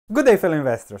Good day, fellow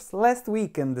investors. Last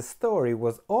weekend the story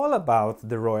was all about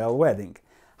the royal wedding.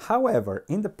 However,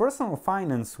 in the personal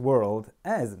finance world,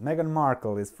 as Megan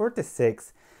Markle is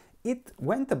 46, it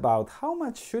went about how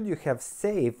much should you have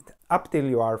saved up till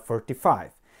you are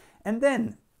 45. And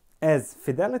then, as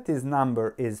Fidelity's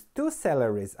number is 2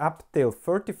 salaries up till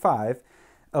 35,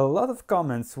 a lot of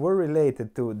comments were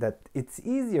related to that it's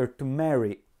easier to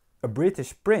marry a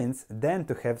British prince than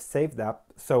to have saved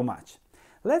up so much.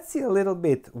 Let's see a little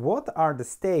bit what are the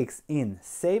stakes in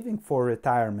saving for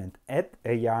retirement at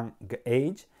a young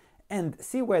age and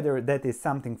see whether that is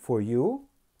something for you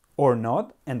or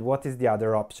not and what is the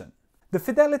other option. The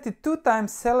Fidelity 2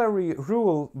 times salary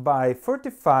rule by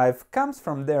 45 comes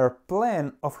from their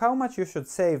plan of how much you should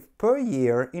save per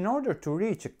year in order to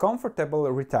reach a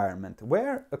comfortable retirement,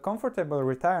 where a comfortable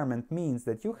retirement means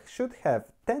that you should have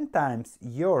 10 times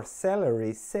your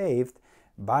salary saved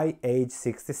by age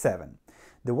 67.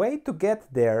 The way to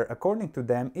get there, according to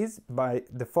them, is by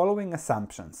the following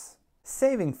assumptions.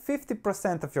 Saving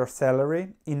 50% of your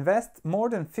salary, invest more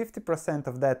than 50%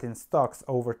 of that in stocks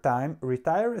over time,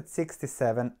 retire at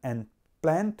 67 and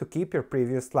plan to keep your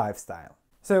previous lifestyle.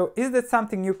 So, is that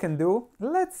something you can do?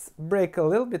 Let's break a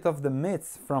little bit of the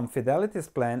myths from Fidelity's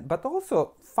plan, but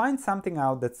also find something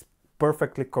out that's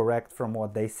perfectly correct from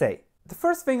what they say. The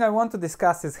first thing I want to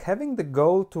discuss is having the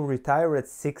goal to retire at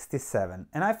 67,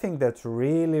 and I think that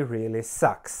really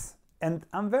sucks. And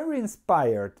I'm very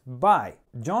inspired by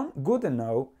John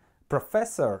Goodenough,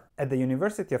 professor at the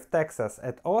University of Texas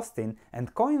at Austin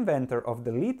and co-inventor of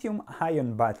the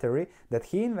lithium-ion battery that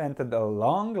he invented a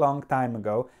long time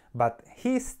ago, but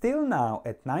he still now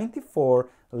at 94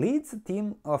 leads a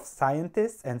team of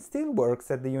scientists and still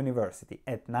works at the university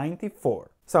at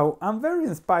 94. So I'm very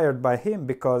inspired by him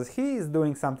because he is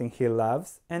doing something he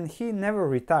loves and he never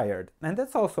retired. And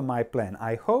that's also my plan.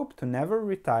 I hope to never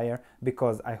retire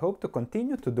because I hope to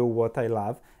continue to do what I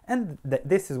love, and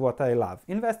this is what I love: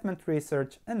 investment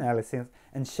research, analysis,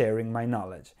 and sharing my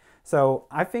knowledge. So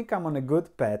I think I'm on a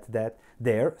good path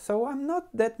there, so I'm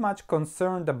not that much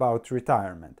concerned about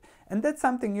retirement. And that's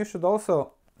something you should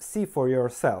also see for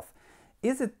yourself.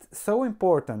 Is it so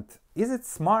important? Is it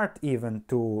smart even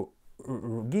to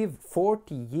give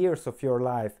 40 years of your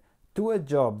life to a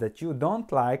job that you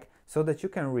don't like so that you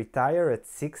can retire at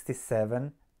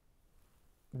 67?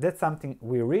 That's something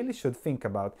we really should think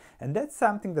about, and that's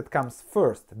something that comes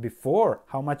first, before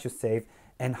how much you save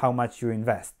and how much you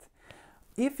invest.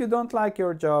 If you don't like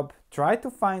your job, try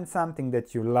to find something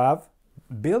that you love,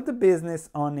 build a business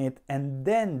on it, and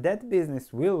then that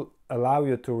business will allow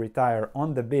you to retire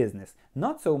on the business,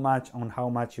 not so much on how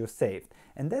much you saved.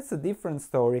 And that's a different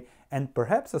story and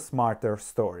perhaps a smarter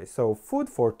story. So food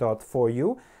for thought for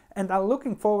you, and I'm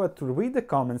looking forward to read the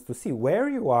comments to see where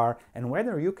you are and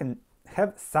whether you can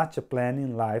have such a plan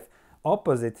in life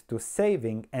opposite to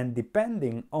saving and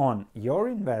depending on your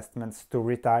investments to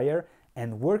retire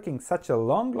and working such a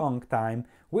long time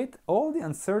with all the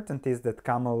uncertainties that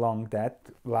come along that,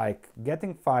 like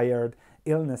getting fired,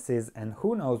 illnesses, and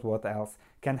who knows what else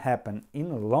can happen in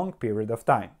a long period of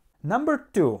time. Number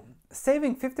 2,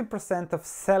 saving 50% of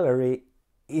salary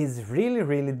is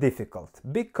really difficult,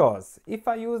 because if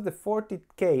I use the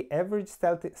 40k average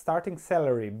starting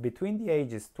salary between the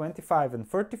ages 25 and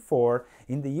 34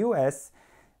 in the US,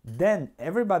 then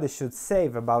everybody should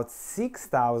save about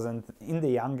 6,000 in the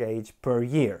young age per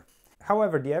year.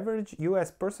 However, the average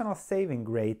US personal saving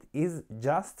rate is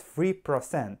just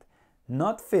 3%,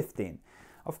 not 15%.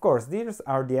 Of course, these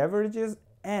are the averages,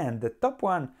 and the top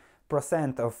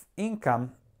 1% of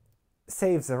income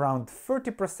saves around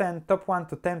 30%, top 1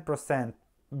 to 10%,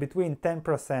 between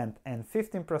 10% and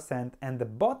 15%, and the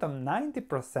bottom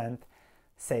 90%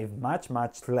 save much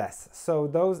less. So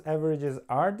those averages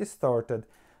are distorted,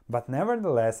 but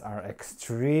nevertheless are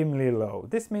extremely low.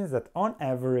 This means that on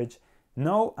average,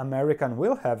 no American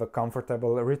will have a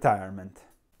comfortable retirement.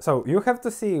 So you have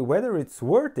to see whether it's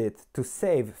worth it to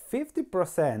save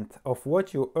 50% of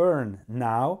what you earn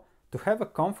now to have a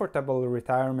comfortable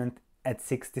retirement at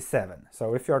 67.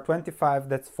 So if you're 25,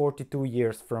 that's 42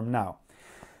 years from now.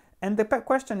 And the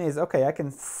question is, okay, I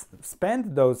can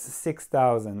spend those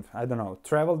 6,000, I don't know,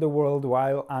 travel the world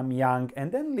while I'm young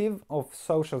and then live off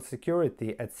social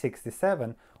security at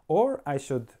 67, or I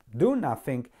should do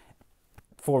nothing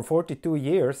for 42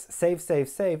 years,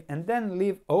 save, and then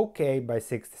live okay by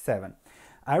 67.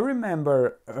 I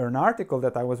remember an article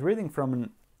that I was reading from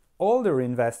an older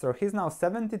investor. He's now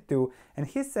 72, and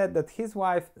he said that his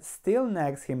wife still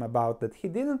nags him about that he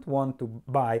didn't want to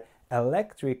buy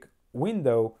electric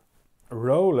window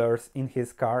rollers in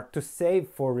his car to save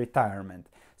for retirement.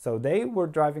 So they were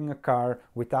driving a car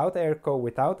without airco,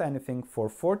 without anything for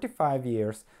 45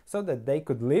 years so that they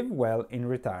could live well in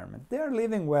retirement. They are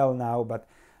living well now, but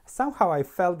somehow I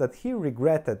felt that he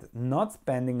regretted not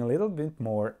spending a little bit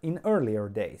more in earlier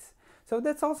days. So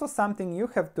that's also something you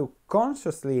have to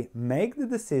consciously make the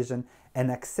decision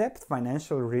and accept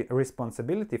financial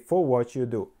responsibility for what you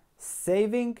do.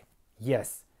 Saving,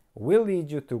 yes, will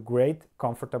lead you to great,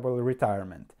 comfortable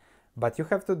retirement, but you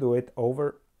have to do it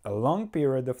over a long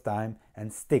period of time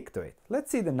and stick to it.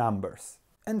 Let's see the numbers.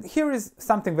 And here is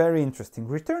something very interesting.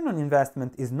 Return on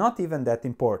investment is not even that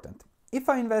important. If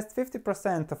I invest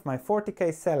 50% of my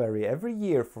 40k salary every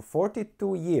year for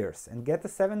 42 years and get a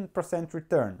 7%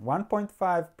 return,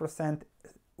 1.5%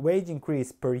 wage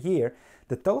increase per year,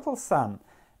 the total sum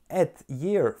at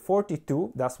year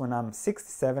 42, that's when I'm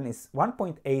 67, is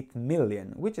 1.8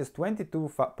 million, which is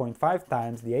 22.5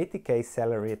 times the 80k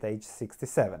salary at age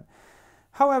 67.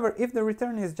 However, if the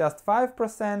return is just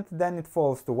 5%, then it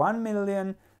falls to 1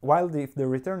 million, while if the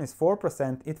return is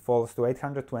 4%, it falls to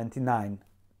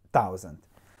 829,000.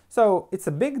 So it's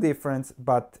a big difference,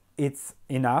 but it's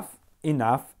enough,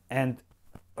 and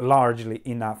largely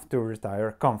enough to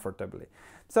retire comfortably.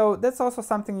 So that's also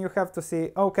something you have to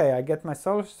see. Okay, I get my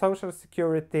social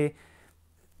security,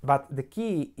 but the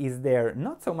key is there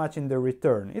not so much in the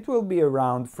return. It will be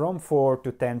around from 4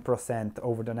 to 10%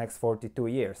 over the next 42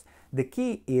 years. The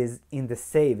key is in the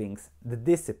savings, the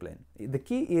discipline. The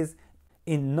key is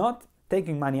in not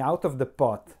taking money out of the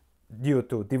pot due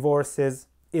to divorces,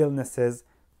 illnesses,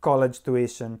 college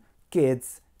tuition,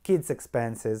 kids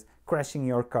expenses, crashing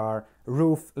your car,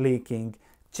 roof leaking,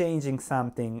 changing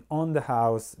something on the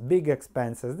house, big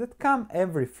expenses that come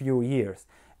every few years.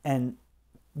 And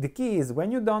the key is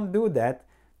when you don't do that,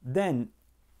 then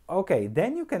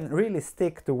you can really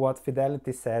stick to what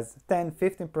Fidelity says,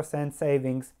 10-15%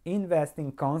 savings,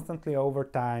 investing constantly over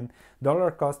time,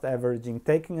 dollar cost averaging,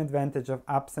 taking advantage of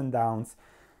ups and downs.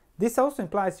 This also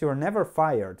implies you are never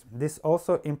fired. This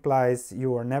also implies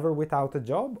you are never without a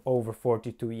job over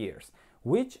 42 years,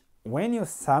 which, when you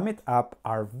sum it up,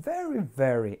 are very,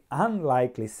 very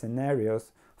unlikely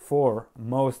scenarios for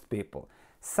most people.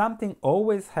 Something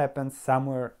always happens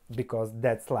somewhere because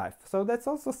that's life. So that's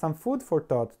also some food for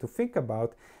thought to think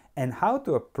about and how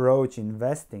to approach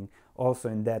investing also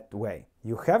in that way.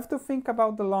 You have to think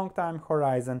about the long-term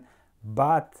horizon,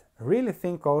 but really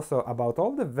think also about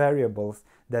all the variables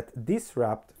that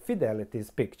disrupt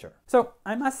Fidelity's picture. So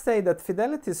I must say that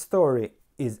Fidelity's story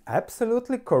is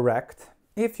absolutely correct.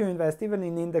 If you invest even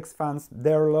in index funds,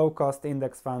 they're low-cost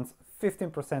index funds,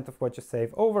 15% of what you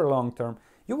save over long term,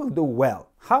 you will do well.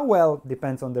 How well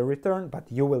depends on the return, but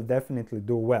you will definitely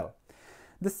do well.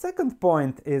 The second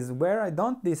point is where I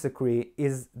don't disagree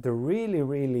is the really,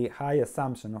 really high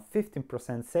assumption of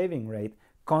 15% saving rate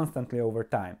constantly over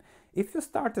time. If you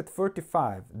start at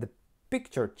 35, the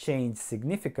picture changes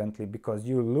significantly because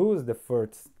you lose the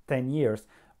first 10 years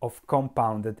of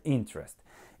compounded interest.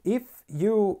 If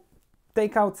you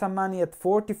take out some money at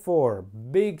 44,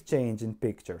 big change in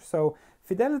picture. So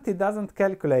Fidelity doesn't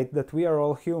calculate that we are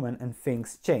all human and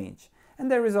things change. And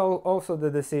there is also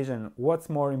the decision, what's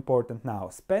more important now,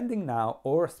 spending now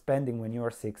or spending when you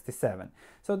are 67.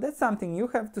 So that's something you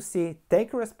have to see,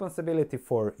 take responsibility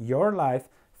for your life.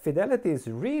 Fidelity is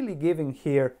really giving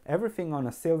here everything on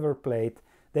a silver plate.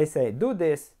 They say, do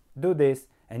this,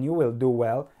 and you will do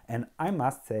well. And I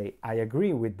must say, I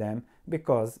agree with them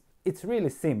because it's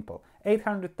really simple.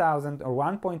 800,000 or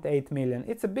 1.8 million,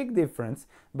 it's a big difference,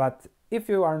 but if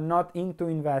you are not into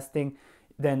investing,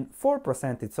 then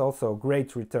 4% it's also a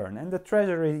great return, and the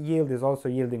treasury yield is also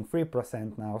yielding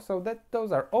 3% now, so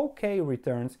those are okay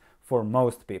returns for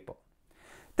most people.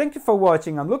 Thank you for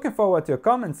watching. I'm looking forward to your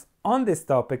comments on this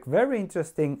topic. Very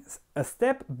interesting, a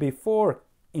step before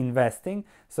investing,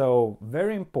 so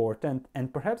very important,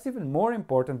 and perhaps even more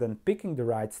important than picking the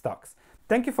right stocks.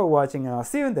 Thank you for watching, and I'll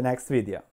see you in the next video.